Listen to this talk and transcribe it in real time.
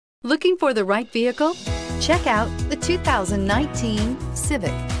Looking for the right vehicle? Check out the 2019 Civic,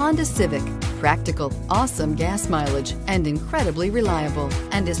 Honda Civic. Practical, awesome gas mileage, and incredibly reliable,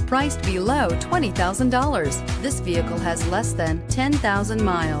 and is priced below $20,000. This vehicle has less than 10,000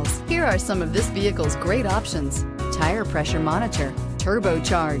 miles. Here are some of this vehicle's great options: tire pressure monitor,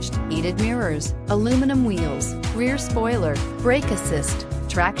 turbocharged, heated mirrors, aluminum wheels, rear spoiler, brake assist,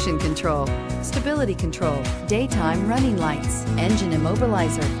 traction control, stability control, daytime running lights, engine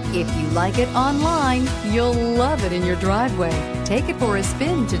immobilizer. If you like it online, you'll love it in your driveway. Take it for a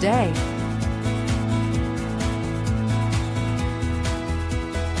spin today.